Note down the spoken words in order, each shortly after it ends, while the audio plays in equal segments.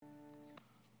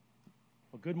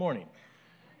Good morning.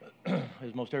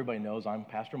 As most everybody knows, I'm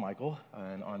Pastor Michael,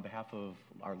 and on behalf of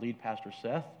our lead pastor,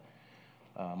 Seth,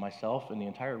 myself, and the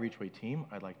entire Reachway team,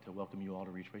 I'd like to welcome you all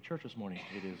to Reachway Church this morning.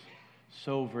 It is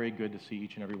so very good to see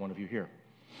each and every one of you here.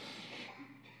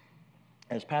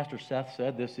 As Pastor Seth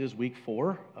said, this is week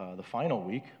 4, the final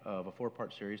week of a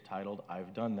 4-part series titled,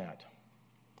 I've Done That.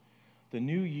 The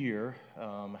new year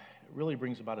really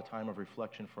brings about a time of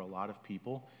reflection for a lot of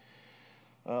people.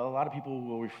 A lot of people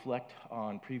will reflect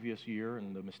on previous year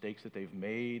and the mistakes that they've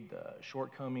made,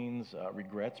 shortcomings,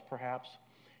 regrets perhaps,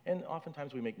 and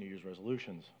oftentimes we make New Year's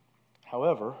resolutions.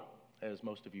 However, as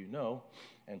most of you know,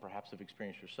 and perhaps have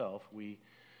experienced yourself, we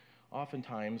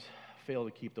oftentimes fail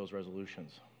to keep those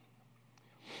resolutions.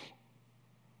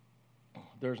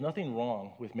 There's nothing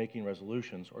wrong with making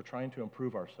resolutions or trying to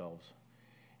improve ourselves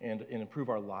and improve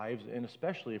our lives, and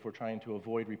especially if we're trying to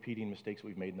avoid repeating mistakes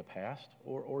we've made in the past,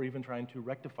 or even trying to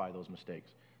rectify those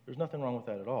mistakes. There's nothing wrong with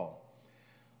that at all.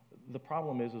 The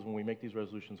problem is when we make these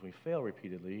resolutions, we fail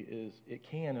repeatedly, is it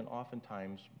can and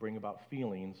oftentimes bring about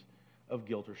feelings of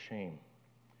guilt or shame.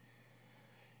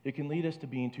 It can lead us to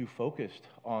being too focused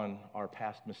on our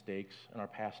past mistakes and our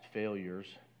past failures,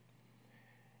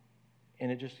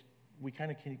 and we kind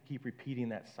of keep repeating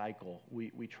that cycle.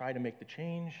 We try to make the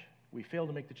change, we fail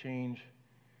to make the change,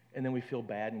 and then we feel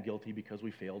bad and guilty because we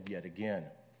failed yet again.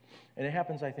 And it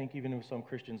happens, I think, even in some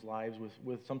Christians' lives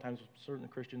with sometimes certain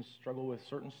Christians struggle with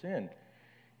certain sin.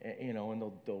 And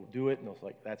they'll do it, and they'll say,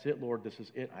 like, that's it, Lord, this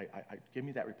is it. I give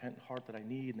me that repentant heart that I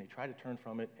need, and they try to turn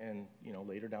from it, and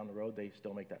later down the road, they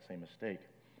still make that same mistake.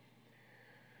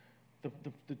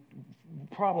 The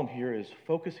problem here is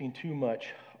focusing too much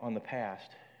on the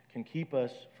past can keep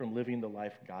us from living the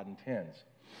life God intends.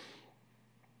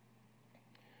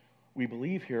 We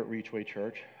believe here at Reachway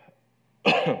Church,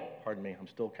 pardon me, I'm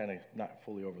still kind of not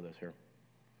fully over this here.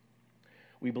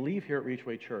 We believe here at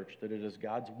Reachway Church that it is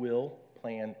God's will,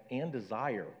 plan, and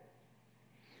desire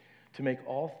to make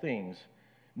all things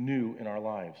new in our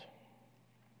lives.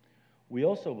 We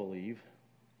also believe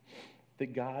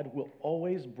that God will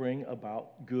always bring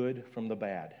about good from the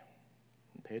bad.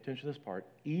 And pay attention to this part,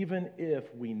 even if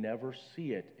we never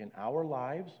see it in our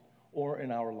lives or in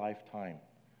our lifetime.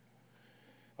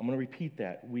 I'm going to repeat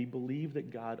that. We believe that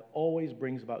God always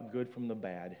brings about good from the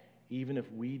bad, even if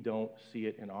we don't see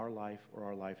it in our life or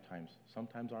our lifetimes.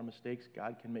 Sometimes our mistakes,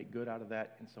 God can make good out of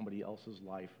that in somebody else's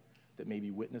life that maybe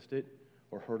witnessed it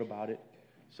or heard about it.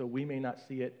 So we may not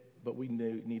see it, but we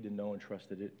need to know and trust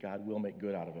that God will make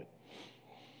good out of it.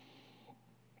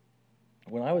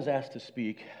 When I was asked to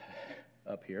speak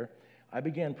up here, I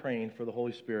began praying for the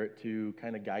Holy Spirit to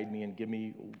kind of guide me and give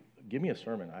me a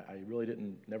sermon. I really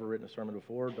never written a sermon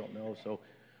before, don't know, so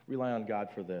rely on God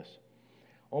for this.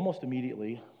 Almost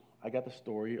immediately, I got the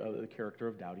story of the character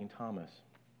of Doubting Thomas.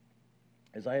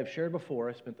 As I have shared before,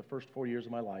 I spent the first 4 years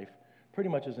of my life pretty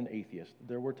much as an atheist.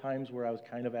 There were times where I was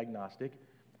kind of agnostic.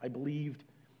 I believed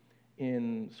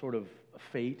in sort of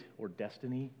fate or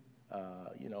destiny,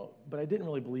 but I didn't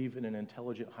really believe in an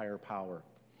intelligent higher power.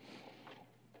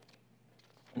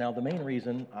 Now, the main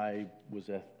reason I was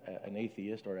an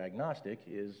atheist or agnostic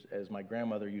is, as my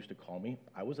grandmother used to call me,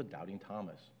 I was a Doubting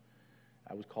Thomas.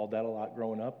 I was called that a lot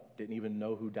growing up, didn't even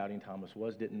know who Doubting Thomas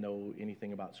was, didn't know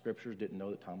anything about scriptures, didn't know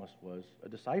that Thomas was a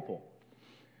disciple.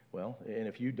 Well, and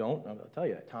if you don't, I'll tell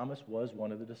you, Thomas was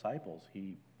one of the disciples.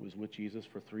 He was with Jesus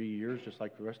for 3 years, just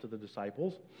like the rest of the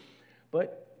disciples.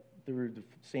 But the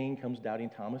saying comes Doubting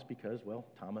Thomas because, well,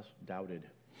 Thomas doubted,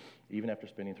 even after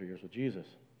spending 3 years with Jesus.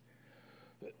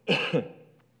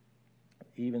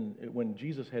 Even when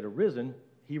Jesus had arisen,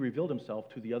 he revealed himself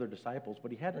to the other disciples,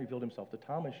 but he hadn't revealed himself to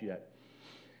Thomas yet.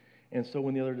 And so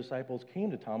when the other disciples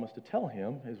came to Thomas to tell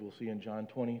him, as we'll see in John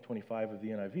 20:25 of the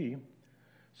NIV,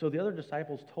 so the other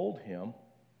disciples told him,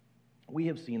 "We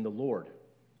have seen the Lord."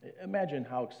 Imagine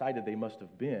how excited they must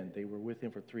have been. They were with him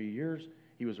for 3 years.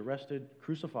 He was arrested,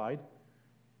 crucified,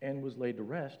 and was laid to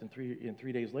rest. And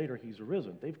 3 days later, he's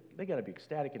arisen. They got to be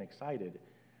ecstatic and excited.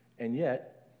 And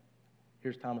yet,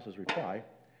 here's Thomas's reply,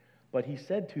 "But he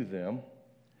said to them,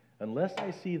 unless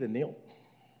I see the nail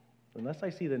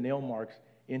marks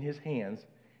in his hands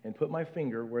and put my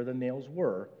finger where the nails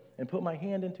were and put my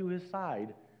hand into his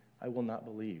side, I will not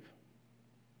believe."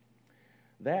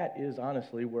 That is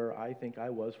honestly where I think I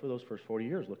was for those first 40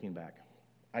 years looking back.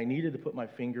 I needed to put my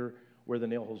finger where the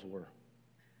nail holes were.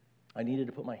 I needed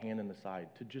to put my hand in the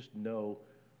side to just know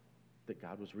that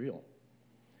God was real.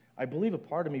 I believe a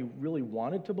part of me really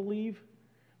wanted to believe,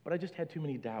 but I just had too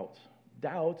many doubts.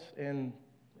 And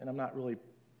I'm not really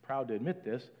proud to admit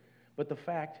this, but the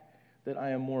fact that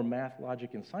I am more math,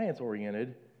 logic, and science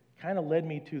oriented kind of led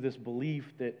me to this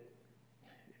belief that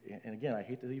and again, I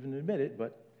hate to even admit it,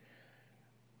 but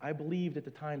I believed at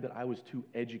the time that I was too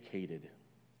educated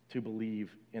to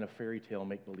believe in a fairy tale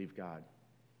make-believe God.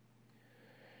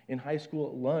 In high school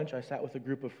at lunch, I sat with a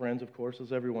group of friends, of course,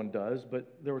 as everyone does,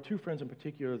 but there were two friends in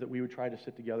particular that we would try to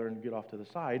sit together and get off to the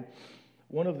side.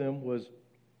 One of them was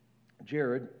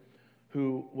Jared,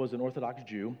 who was an Orthodox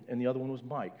Jew, and the other one was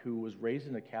Mike, who was raised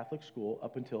in a Catholic school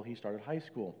up until he started high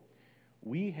school.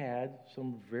 We had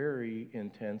some very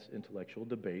intense intellectual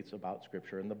debates about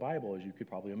Scripture and the Bible, as you could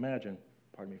probably imagine.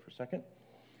 Pardon me for a second.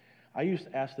 I used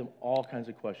to ask them all kinds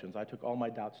of questions. I took all my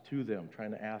doubts to them,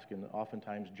 trying to ask, and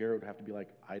oftentimes Jared would have to be like,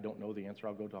 I don't know the answer,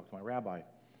 I'll go talk to my rabbi.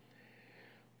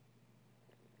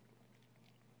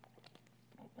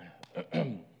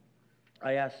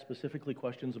 I asked specifically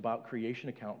questions about creation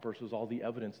account versus all the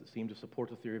evidence that seemed to support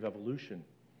the theory of evolution.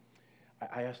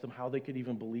 I asked them how they could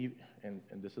even believe, and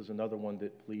this is another one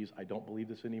that, please, I don't believe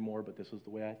this anymore, but this is the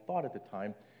way I thought at the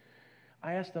time.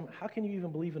 I asked them, how can you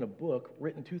even believe in a book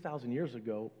written 2,000 years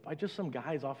ago by just some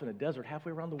guys off in a desert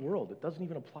halfway around the world? It doesn't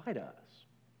even apply to us.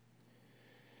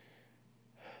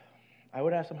 I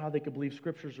would ask them how they could believe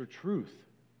scriptures are truth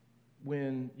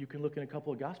when you can look in a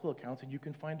couple of gospel accounts and you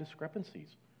can find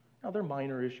discrepancies. Now, they're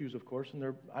minor issues, of course,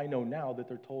 and I know now that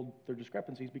they're told they're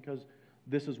discrepancies because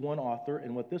this is one author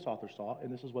and what this author saw,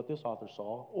 and this is what this author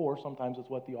saw, or sometimes it's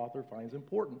what the author finds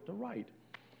important to write.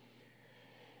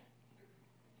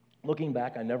 Looking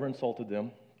back, I never insulted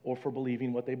them or for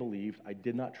believing what they believed. I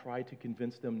did not try to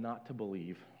convince them not to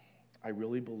believe. I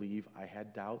really believe I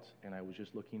had doubts, and I was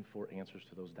just looking for answers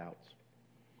to those doubts.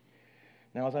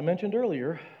 Now, as I mentioned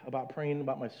earlier about praying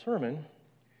about my sermon,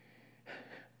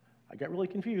 I got really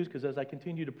confused because as I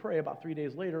continued to pray, about 3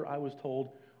 days later, I was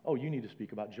told, oh, you need to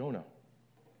speak about Jonah.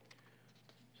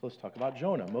 So let's talk about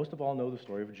Jonah. Most of all know the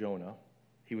story of Jonah.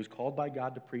 He was called by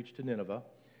God to preach to Nineveh,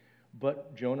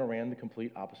 but Jonah ran the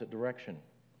complete opposite direction.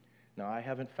 Now, I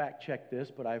haven't fact-checked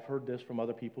this, but I've heard this from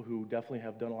other people who definitely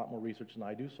have done a lot more research than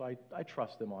I do, so I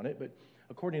trust them on it. But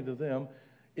according to them,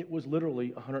 it was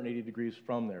literally 180 degrees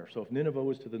from there. So if Nineveh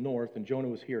was to the north and Jonah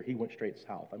was here, he went straight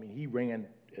south. I mean, he ran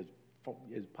as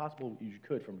possible as you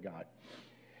could from God.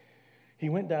 He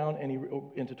went down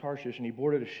into Tarshish, and he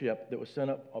boarded a ship that was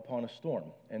sent up upon a storm,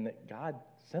 and that God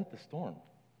sent the storm.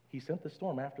 He sent the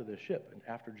storm after the ship and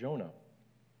after Jonah.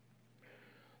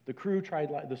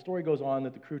 The story goes on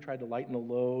that the crew tried to lighten the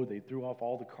load. They threw off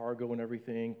all the cargo and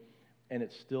everything, and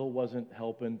it still wasn't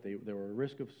helping. They were at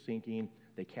risk of sinking.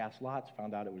 They cast lots,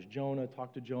 found out it was Jonah,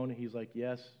 talked to Jonah. He's like,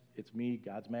 yes, it's me.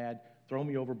 God's mad. Throw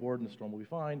me overboard, and the storm will be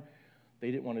fine. They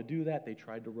didn't want to do that. They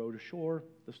tried to row to shore.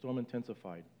 The storm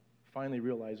intensified. Finally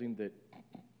realizing that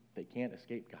they can't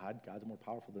escape God. God's more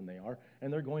powerful than they are,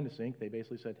 and they're going to sink. They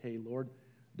basically said, hey, Lord,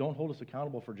 don't hold us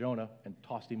accountable for Jonah, and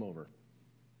tossed him over.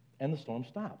 And the storm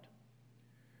stopped.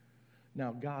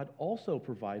 Now, God also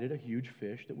provided a huge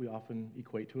fish that we often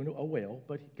equate to a whale,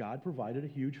 but God provided a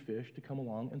huge fish to come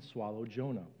along and swallow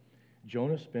Jonah.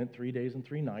 Jonah spent 3 days and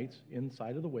 3 nights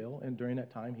inside of the whale, and during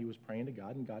that time he was praying to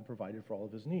God, and God provided for all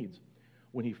of his needs.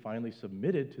 When he finally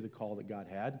submitted to the call that God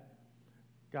had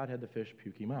the fish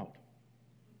puke him out.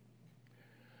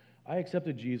 I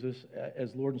accepted Jesus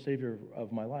as Lord and Savior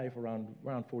of my life around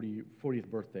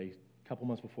 40th birthday, a couple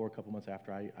months before, a couple months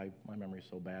after. My memory is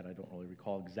so bad, I don't really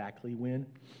recall exactly when.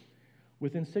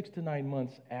 Within 6 to 9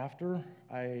 months after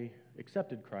I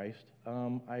accepted Christ,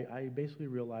 I basically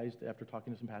realized after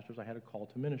talking to some pastors I had a call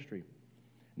to ministry.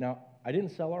 Now, I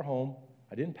didn't sell our home.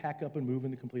 I didn't pack up and move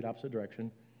in the complete opposite direction,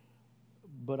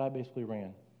 but I basically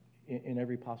ran in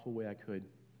every possible way I could.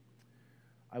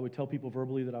 I would tell people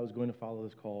verbally that I was going to follow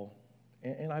this call,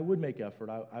 and I would make effort.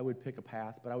 I would pick a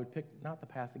path, but I would pick not the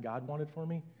path that God wanted for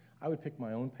me. I would pick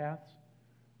my own paths,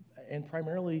 and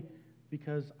primarily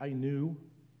because I knew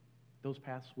those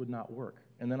paths would not work.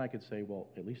 And then I could say, well,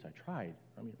 at least I tried.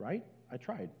 I mean, right? I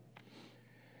tried.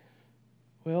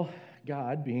 Well,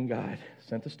 God, being God,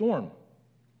 sent a storm.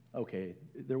 Okay,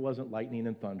 there wasn't lightning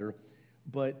and thunder,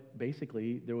 but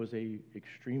basically there was a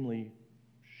extremely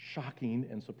shocking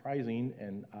and surprising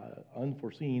and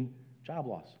unforeseen job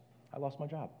loss. I lost my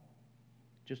job.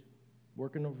 Just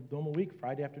working a normal week,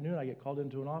 Friday afternoon, I get called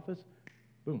into an office,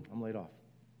 boom, I'm laid off.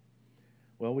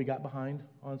 Well, we got behind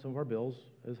on some of our bills,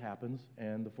 as happens,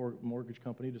 and the mortgage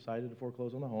company decided to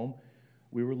foreclose on the home.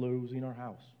 We were losing our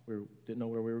house. We didn't know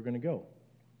where we were going to go.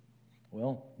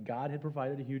 Well, God had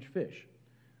provided a huge fish.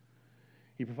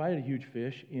 He provided a huge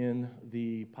fish in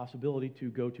the possibility to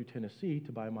go to Tennessee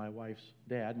to buy my wife's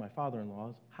dad, my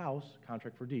father-in-law's house,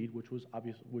 contract for deed, which was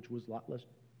a lot less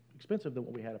expensive than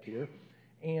what we had up here,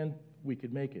 and we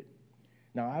could make it.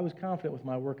 Now, I was confident with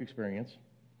my work experience,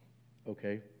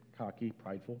 okay, cocky,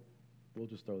 prideful, we'll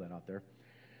just throw that out there,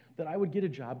 that I would get a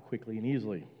job quickly and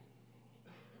easily.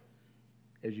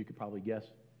 As you could probably guess,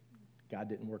 God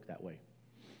didn't work that way.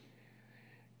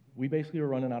 We basically were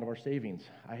running out of our savings.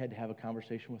 I had to have a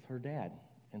conversation with her dad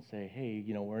and say, hey,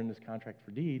 we're in this contract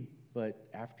for deed, but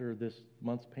after this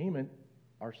month's payment,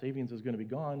 our savings is going to be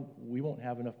gone. We won't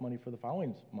have enough money for the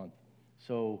following month.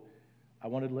 So I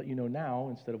wanted to let you know now,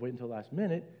 instead of waiting until the last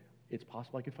minute, it's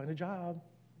possible I could find a job,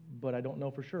 but I don't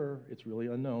know for sure. It's really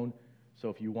unknown. So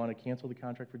if you want to cancel the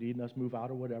contract for deed and us move out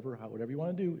or whatever you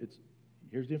want to do,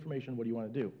 here's the information. What do you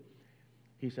want to do?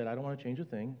 He said, I don't want to change a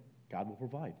thing. God will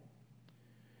provide.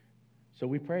 So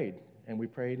we prayed, and we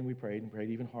prayed, and we prayed, and prayed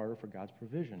even harder for God's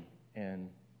provision. And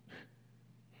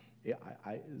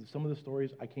some of the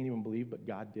stories I can't even believe, but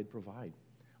God did provide.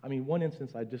 I mean, one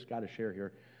instance I just got to share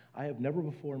here. I have never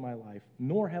before in my life,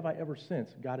 nor have I ever since,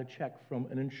 got a check from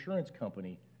an insurance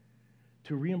company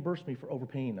to reimburse me for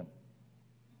overpaying them.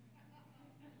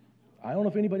 I don't know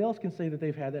if anybody else can say that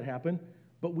they've had that happen,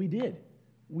 but we did.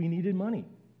 We needed money.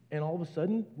 And all of a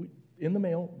sudden, in the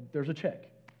mail, there's a check.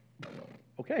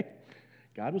 Okay.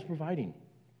 God was providing.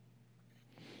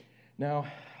 Now,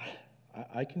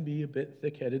 I can be a bit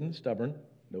thick-headed and stubborn.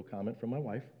 No comment from my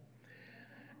wife.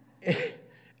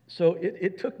 So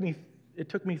it took me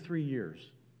 3 years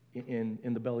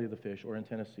in the belly of the fish, or in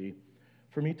Tennessee,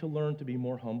 for me to learn to be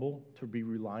more humble, to be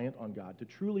reliant on God, to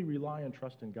truly rely and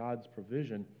trust in God's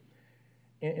provision,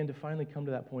 and to finally come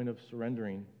to that point of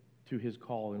surrendering to His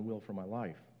call and will for my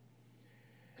life.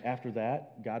 After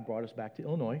that, God brought us back to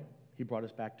Illinois. He brought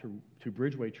us back to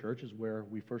Bridgeway Church, is where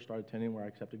we first started attending, where I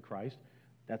accepted Christ.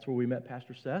 That's where we met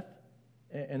Pastor Seth.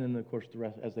 And then, of course, the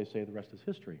rest, as they say, the rest is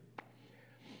history.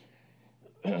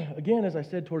 Again, as I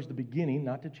said towards the beginning,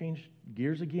 not to change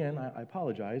gears again, I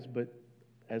apologize, but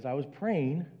as I was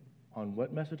praying on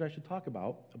what message I should talk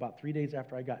about 3 days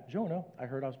after I got Jonah, I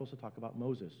heard I was supposed to talk about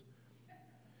Moses.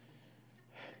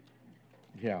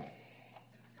 Yeah.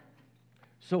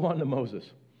 So on to Moses.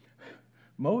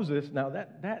 Moses, now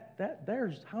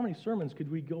there's how many sermons could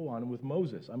we go on with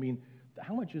Moses? I mean,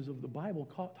 how much of the Bible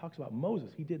talks about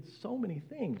Moses? He did so many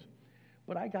things.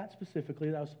 But I got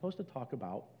specifically that I was supposed to talk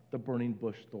about the burning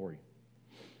bush story.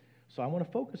 So I want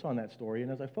to focus on that story,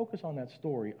 and as I focus on that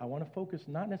story, I want to focus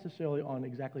not necessarily on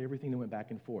exactly everything that went back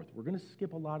and forth. We're going to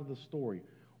skip a lot of the story.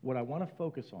 What I want to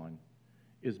focus on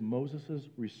is Moses'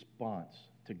 response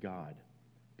to God,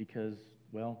 because,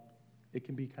 well, it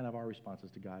can be kind of our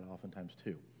responses to God oftentimes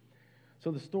too.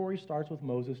 So the story starts with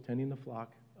Moses tending the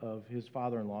flock of his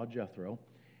father-in-law, Jethro,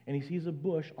 and he sees a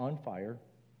bush on fire,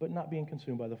 but not being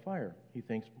consumed by the fire. He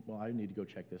thinks, well, I need to go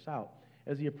check this out.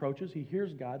 As he approaches, he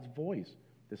hears God's voice.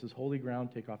 This is holy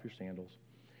ground, take off your sandals.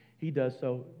 He does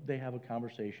so. They have a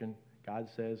conversation. God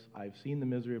says, I've seen the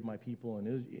misery of my people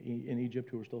in Egypt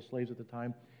who were still slaves at the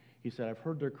time. He said, I've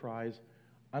heard their cries.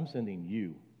 I'm sending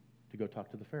you to go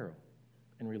talk to the Pharaoh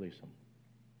and release them.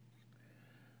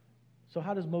 So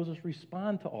how does Moses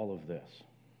respond to all of this?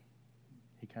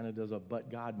 He kind of does a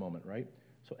but God moment, right?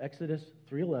 So Exodus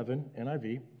 3:11,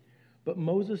 NIV, but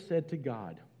Moses said to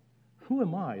God, who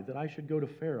am I that I should go to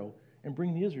Pharaoh and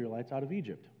bring the Israelites out of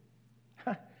Egypt?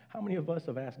 How many of us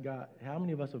have asked God, how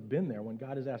many of us have been there when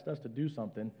God has asked us to do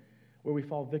something where we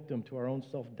fall victim to our own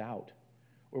self-doubt,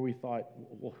 where we thought,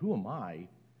 well, who am I?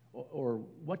 Or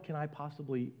what can I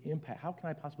possibly impact? How can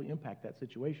I possibly impact that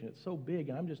situation? It's so big,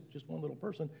 and I'm just one little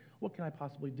person. What can I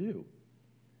possibly do?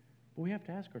 But we have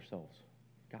to ask ourselves,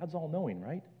 God's all-knowing,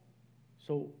 right?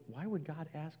 So why would God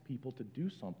ask people to do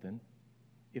something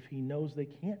if He knows they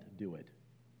can't do it?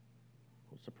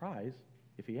 Well, surprise,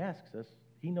 if He asks us,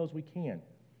 He knows we can.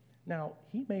 Now,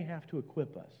 He may have to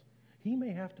equip us. He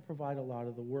may have to provide a lot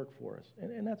of the work for us,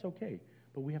 and that's okay,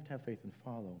 but we have to have faith and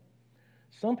follow.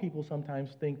 Some people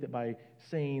sometimes think that by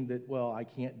saying that, well, I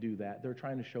can't do that, they're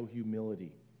trying to show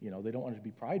humility. They don't want to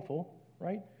be prideful,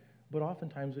 right? But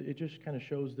oftentimes it just kind of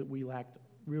shows that we lack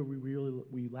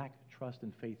trust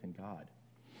and faith in God.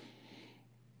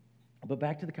 But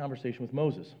back to the conversation with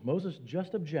Moses. Moses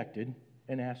just objected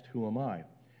and asked, who am I?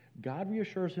 God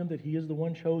reassures him that he is the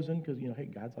one chosen because,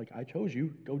 hey, God's like, I chose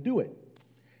you, go do it.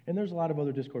 And there's a lot of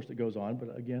other discourse that goes on,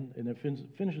 but again, and it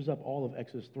finishes up all of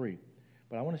Exodus 3.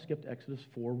 But I want to skip to Exodus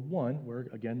 4:1, where,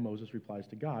 again, Moses replies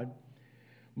to God.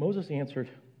 Moses answered,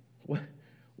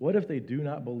 what if they do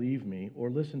not believe me or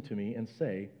listen to me and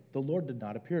say, the Lord did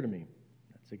not appear to me?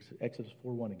 That's Exodus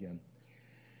 4:1 again.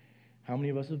 How many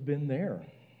of us have been there?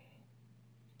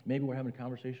 Maybe we're having a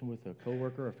conversation with a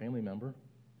coworker or a family member,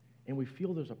 and we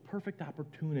feel there's a perfect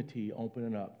opportunity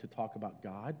opening up to talk about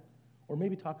God, or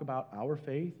maybe talk about our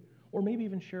faith, or maybe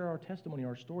even share our testimony,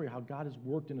 our story, how God has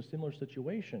worked in a similar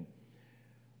situation.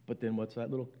 But then what's that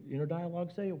little inner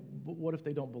dialogue say? What if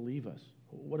they don't believe us?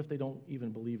 What if they don't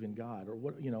even believe in God? Or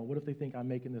what if they think I'm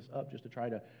making this up just to try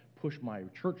to push my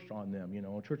church on them,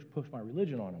 church push my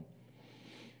religion on them?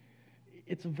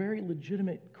 It's a very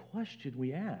legitimate question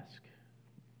we ask.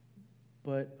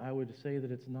 But I would say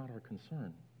that it's not our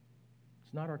concern.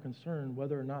 It's not our concern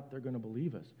whether or not they're going to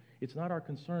believe us. It's not our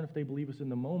concern if they believe us in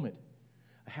the moment.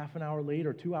 A half an hour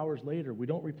later, 2 hours later, we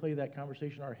don't replay that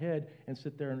conversation in our head and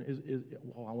sit there and,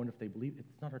 I wonder if they believe.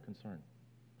 It's not our concern.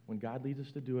 When God leads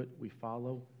us to do it, we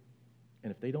follow.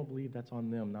 And if they don't believe, that's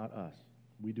on them, not us.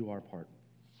 We do our part.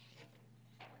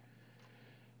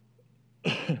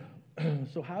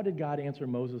 So how did God answer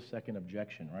Moses' second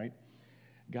objection, right?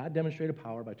 God demonstrated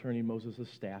power by turning Moses'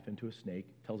 staff into a snake,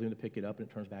 tells him to pick it up, and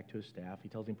it turns back to his staff. He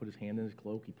tells him to put his hand in his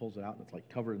cloak. He pulls it out, and it's like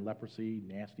covered in leprosy,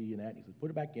 nasty and that. He says, put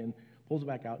it back in, pulls it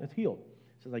back out, and it's healed.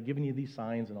 He says, I've given you these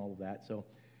signs and all of that. So,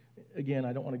 again,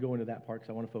 I don't want to go into that part because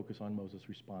I want to focus on Moses'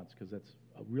 response because that's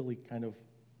really kind of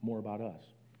more about us.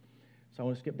 So I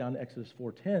want to skip down to Exodus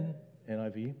 4:10,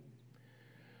 NIV.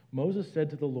 Moses said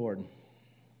to the Lord,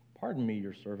 Pardon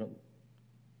your servant,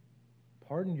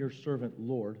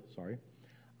 Lord,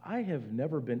 I have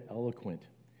never been eloquent,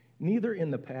 neither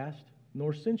in the past,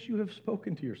 nor since you have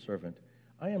spoken to your servant.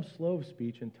 I am slow of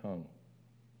speech and tongue.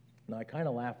 Now, I kind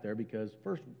of laughed there because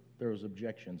first there was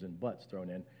objections and buts thrown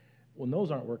in. When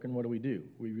those aren't working, what do?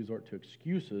 We resort to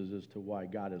excuses as to why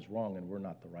God is wrong and we're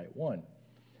not the right one.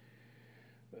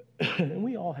 And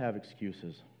we all have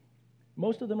excuses.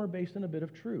 Most of them are based in a bit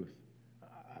of truth.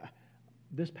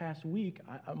 This past week,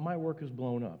 my work is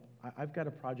blown up. I've got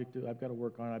a project that I've got to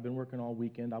work on. I've been working all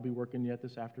weekend. I'll be working yet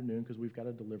this afternoon because we've got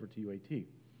to deliver to UAT.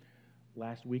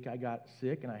 Last week I got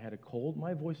sick and I had a cold.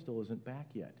 My voice still isn't back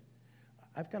yet.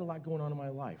 I've got a lot going on in my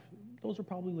life. Those are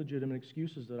probably legitimate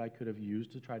excuses that I could have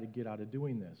used to try to get out of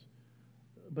doing this.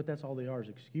 But that's all they are is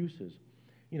excuses.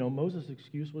 Moses'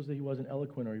 excuse was that he wasn't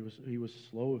eloquent or he was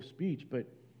slow of speech. But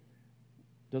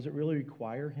does it really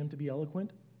require him to be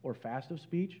eloquent or fast of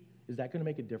speech? Is that going to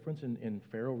make a difference in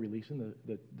Pharaoh releasing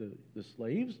the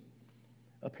slaves?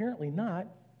 Apparently not,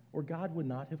 or God would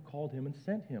not have called him and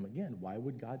sent him. Again, why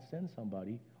would God send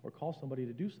somebody or call somebody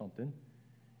to do something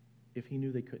if he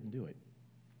knew they couldn't do it?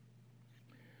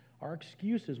 Our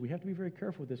excuses, we have to be very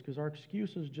careful with this because our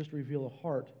excuses just reveal a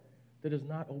heart that is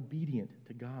not obedient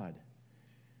to God.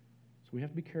 So we have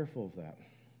to be careful of that.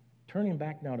 Turning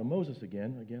back now to Moses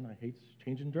again, I hate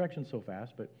changing direction so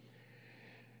fast, but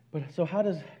so how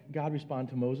does God respond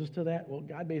to Moses to that? Well,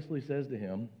 God basically says to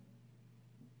him,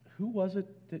 who was it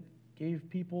that gave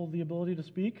people the ability to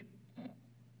speak?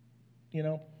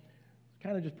 It's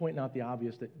kind of just pointing out the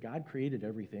obvious that God created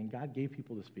everything. God gave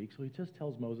people to speak. So he just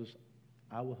tells Moses,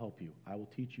 I will help you. I will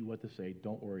teach you what to say.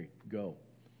 Don't worry. Go.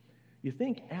 You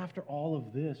think after all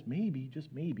of this, maybe,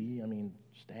 just maybe,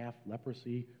 staff,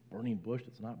 leprosy, burning bush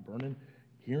that's not burning,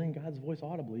 hearing God's voice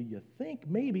audibly, you think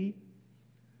maybe,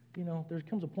 there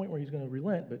comes a point where he's going to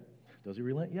relent, but does he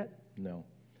relent yet? No.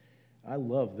 I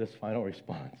love this final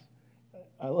response.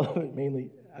 I love it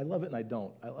mainly. I love it and I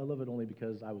don't. I love it only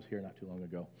because I was here not too long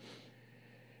ago.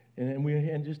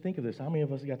 And just think of this. How many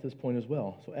of us got to this point as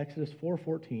well? So Exodus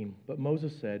 4:14, but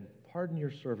Moses said, Pardon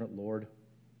your servant, Lord.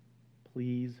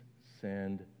 Please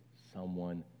send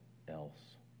someone else.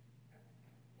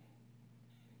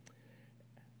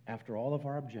 After all of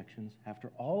our objections,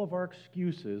 after all of our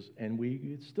excuses, and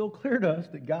it's still clear to us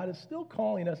that God is still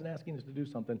calling us and asking us to do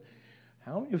something,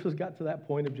 how many of us got to that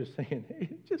point of just saying, hey,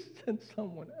 just send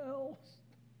someone else?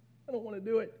 I don't want to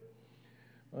do it.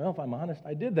 Well, if I'm honest,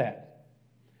 I did that.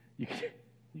 You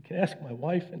can ask my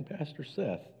wife and Pastor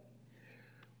Seth.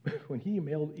 When he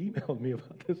emailed me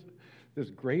about this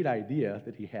great idea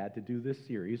that he had to do this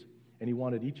series, and he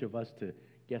wanted each of us to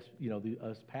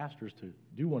us pastors to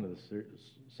do one of the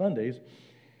Sundays,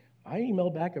 I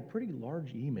emailed back a pretty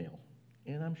large email.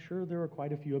 And I'm sure there were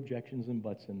quite a few objections and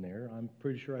buts in there. I'm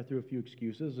pretty sure I threw a few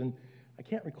excuses. And I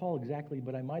can't recall exactly,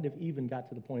 but I might have even got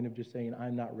to the point of just saying,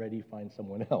 I'm not ready, find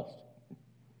someone else.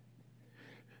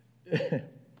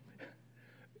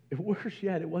 Worse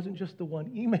yet, it wasn't just the one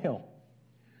email.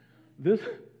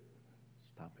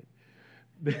 Stop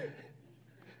it.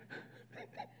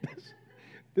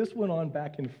 This went on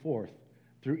back and forth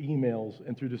through emails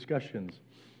and through discussions.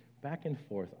 Back and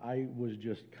forth. I was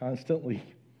just constantly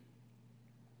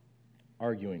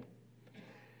arguing.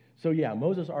 So yeah,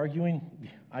 Moses arguing,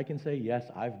 I can say, yes,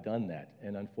 I've done that.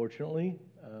 And unfortunately,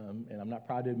 and I'm not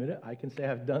proud to admit it, I can say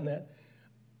I've done that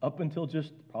up until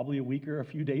just probably a week or a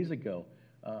few days ago.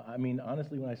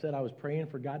 Honestly, when I said I was praying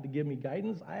for God to give me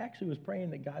guidance, I actually was praying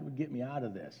that God would get me out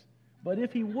of this. But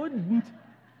if he wouldn't,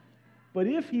 But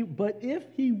if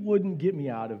he wouldn't get me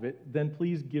out of it, then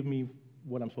please give me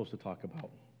what I'm supposed to talk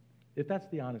about. If that's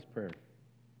the honest prayer.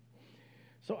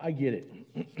 So I get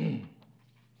it.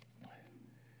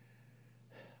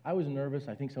 I was nervous.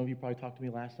 I think some of you probably talked to me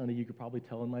last Sunday. You could probably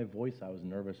tell in my voice I was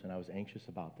nervous and I was anxious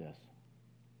about this.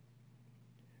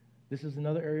 This is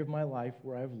another area of my life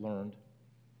where I've learned,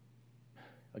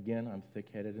 again, I'm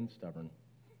thick-headed and stubborn.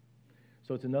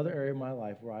 So it's another area of my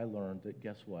life where I learned that,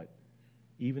 guess what?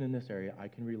 Even in this area, I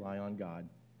can rely on God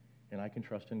and I can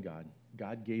trust in God.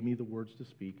 God gave me the words to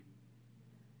speak.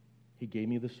 He gave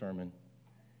me the sermon.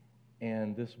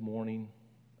 And this morning,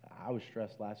 I was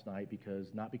stressed last night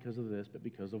not because of this, but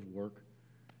because of work.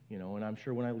 And I'm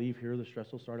sure when I leave here, the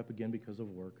stress will start up again because of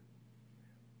work.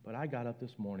 But I got up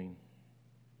this morning,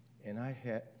 and I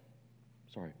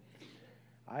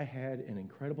had an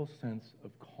incredible sense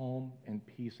of calm and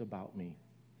peace about me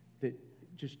that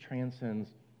just transcends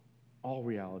all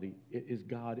reality. It is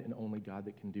God and only God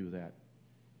that can do that.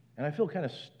 And I feel kind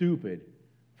of stupid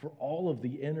for all of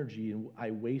the energy I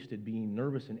wasted being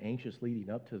nervous and anxious leading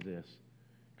up to this.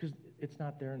 Because it's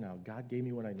not there now. God gave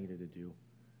me what I needed to do.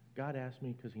 God asked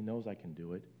me because he knows I can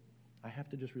do it. I have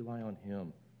to just rely on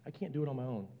him. I can't do it on my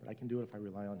own, but I can do it if I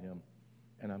rely on him.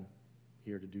 And I'm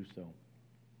here to do so.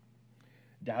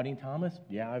 Doubting Thomas?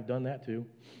 Yeah, I've done that too.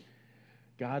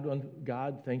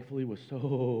 God thankfully was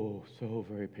so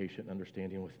very patient and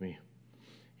understanding with me.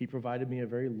 He provided me a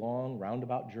very long,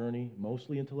 roundabout journey,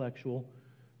 mostly intellectual,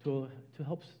 to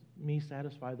help me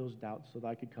satisfy those doubts so that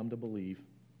I could come to believe.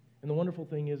 And the wonderful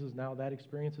thing is now that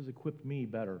experience has equipped me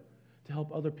better to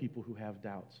help other people who have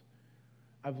doubts.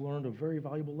 I've learned a very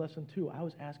valuable lesson too. I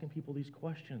was asking people these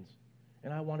questions,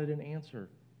 and I wanted an answer.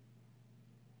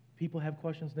 People have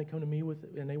questions and they come to me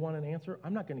and they want an answer.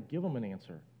 I'm not going to give them an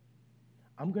answer.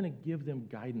 I'm going to give them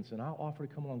guidance, and I'll offer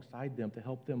to come alongside them to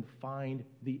help them find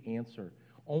the answer.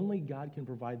 Only God can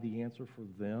provide the answer for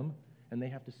them, and they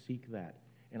have to seek that.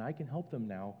 And I can help them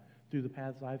now through the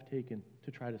paths I've taken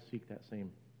to try to seek that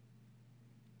same,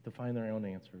 to find their own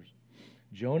answers.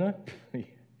 Jonah,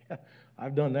 yeah,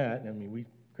 I've done that. I mean, we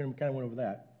kind of went over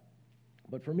that.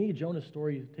 But for me, Jonah's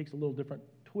story takes a little different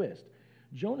twist.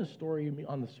 Jonah's story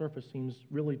on the surface seems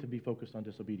really to be focused on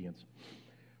disobedience,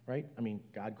 right? I mean,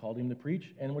 God called him to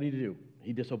preach, and what did he do?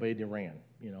 He disobeyed and ran.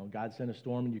 God sent a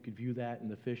storm, and you could view that,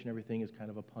 and the fish and everything is kind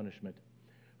of a punishment.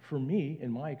 For me, in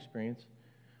my experience,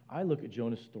 I look at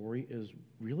Jonah's story as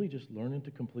really just learning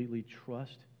to completely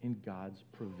trust in God's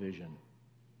provision.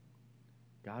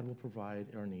 God will provide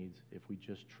our needs if we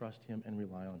just trust him and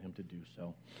rely on him to do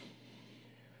so.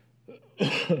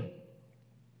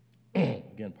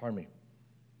 Again, pardon me.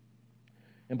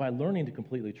 And by learning to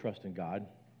completely trust in God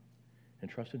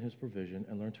and trust in his provision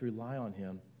and learn to rely on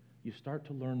him, you start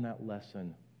to learn that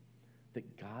lesson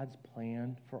that God's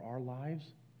plan for our lives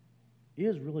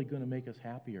is really going to make us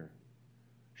happier.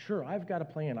 Sure, I've got a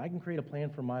plan. I can create a plan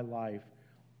for my life,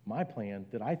 my plan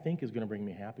that I think is going to bring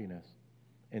me happiness.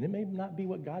 And it may not be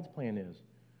what God's plan is,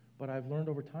 but I've learned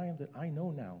over time that I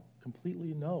know now,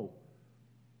 completely know,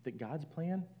 that God's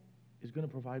plan is going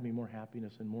to provide me more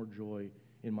happiness and more joy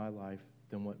in my life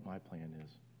than what my plan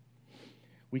is.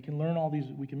 We can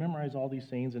memorize all these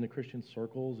sayings in the Christian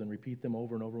circles and repeat them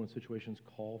over and over when situations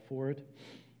call for it,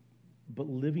 but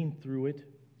living through it,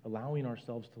 allowing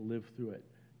ourselves to live through it,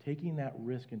 taking that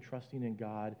risk and trusting in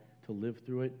God to live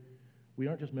through it, we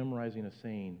aren't just memorizing a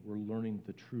saying, we're learning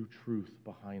the true truth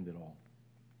behind it all.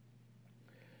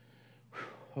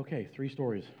 Okay, 3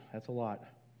 stories. That's a lot.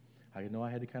 I know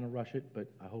I had to kind of rush it, but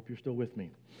I hope you're still with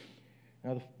me.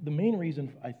 Now, the main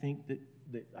reason I think that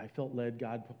I felt led,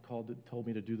 God told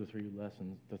me to do the 3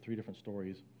 lessons, the 3 different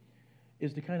stories,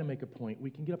 is to kind of make a point. We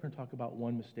can get up here and talk about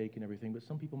one mistake and everything, but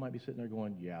some people might be sitting there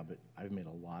going, yeah, but I've made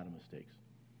a lot of mistakes.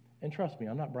 And trust me,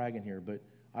 I'm not bragging here, but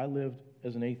I lived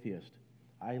as an atheist.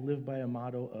 I lived by a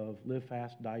motto of live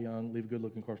fast, die young, leave a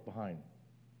good-looking corpse behind.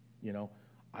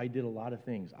 I did a lot of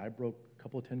things. I broke a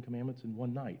couple of 10 commandments in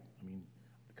one night.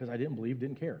 Because I didn't believe,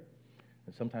 didn't care.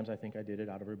 And sometimes I think I did it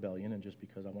out of rebellion and just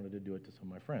because I wanted to do it to some of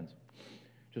my friends,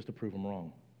 just to prove them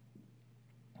wrong.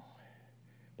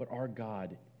 But our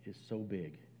God is so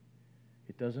big.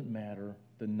 It doesn't matter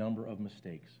the number of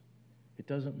mistakes. It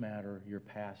doesn't matter your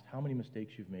past, how many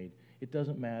mistakes you've made. It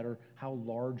doesn't matter how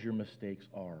large your mistakes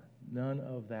are. None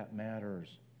of that matters.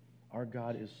 Our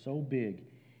God is so big.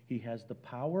 He has the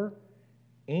power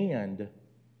and,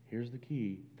 here's the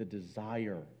key, the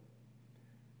desire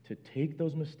to take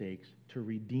those mistakes, to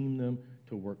redeem them,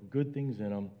 to work good things in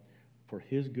them for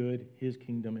his good, his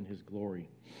kingdom, and his glory.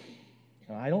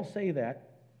 Now, I don't say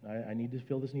that I need to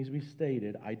feel this needs to be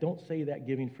stated. I don't say that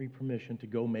giving free permission to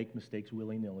go make mistakes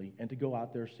willy-nilly and to go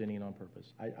out there sinning on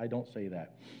purpose. I don't say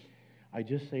that. I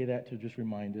just say that to just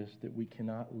remind us that we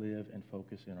cannot live and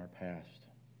focus in our past.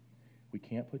 We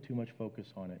can't put too much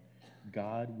focus on it.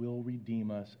 God will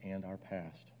redeem us and our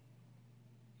past.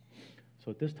 So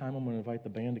at this time, I'm going to invite the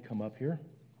band to come up here.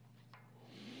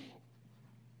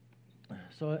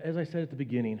 So as I said at the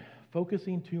beginning,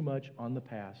 focusing too much on the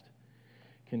past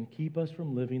can keep us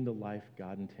from living the life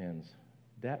God intends.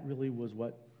 That really was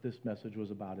what this message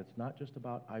was about. It's not just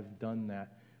about I've done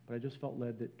that, but I just felt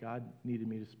led that God needed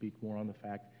me to speak more on the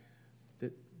fact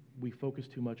that we focus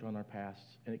too much on our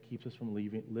pasts, and it keeps us from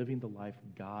living the life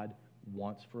God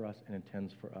wants for us and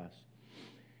intends for us.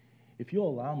 If you'll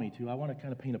allow me to, I want to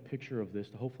kind of paint a picture of this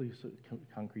to hopefully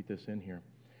concrete this in here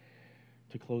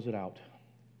to close it out.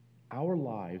 Our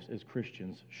lives as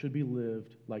Christians should be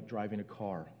lived like driving a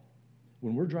car.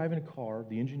 When we're driving a car,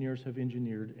 the engineers have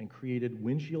engineered and created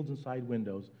windshields and side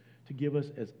windows to give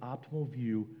us as optimal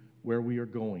view where we are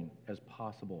going as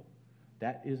possible.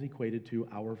 That is equated to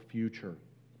our future.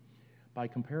 By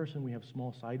comparison, we have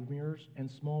small side mirrors and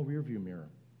small rear view mirror.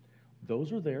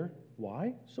 Those are there.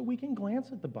 Why? So we can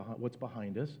glance at what's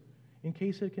behind us in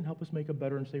case it can help us make a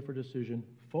better and safer decision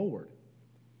forward.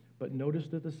 But notice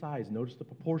the size, notice the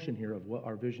proportion here of what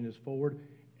our vision is forward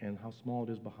and how small it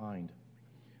is behind.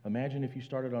 Imagine if you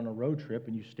started on a road trip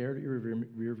and you stared at your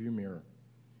rear view mirror.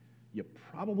 You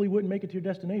probably wouldn't make it to your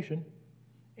destination,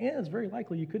 and it's very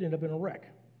likely you could end up in a wreck,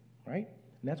 right?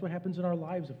 And that's what happens in our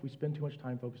lives if we spend too much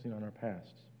time focusing on our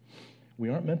pasts. We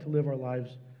aren't meant to live our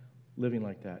lives living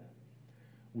like that.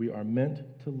 We are meant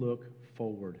to look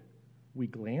forward. We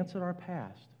glance at our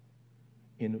past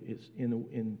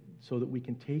so that we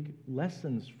can take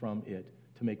lessons from it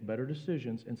to make better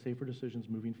decisions and safer decisions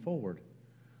moving forward.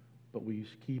 But we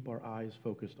keep our eyes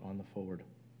focused on the forward.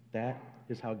 That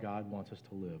is how God wants us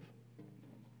to live.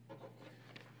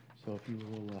 So if you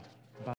will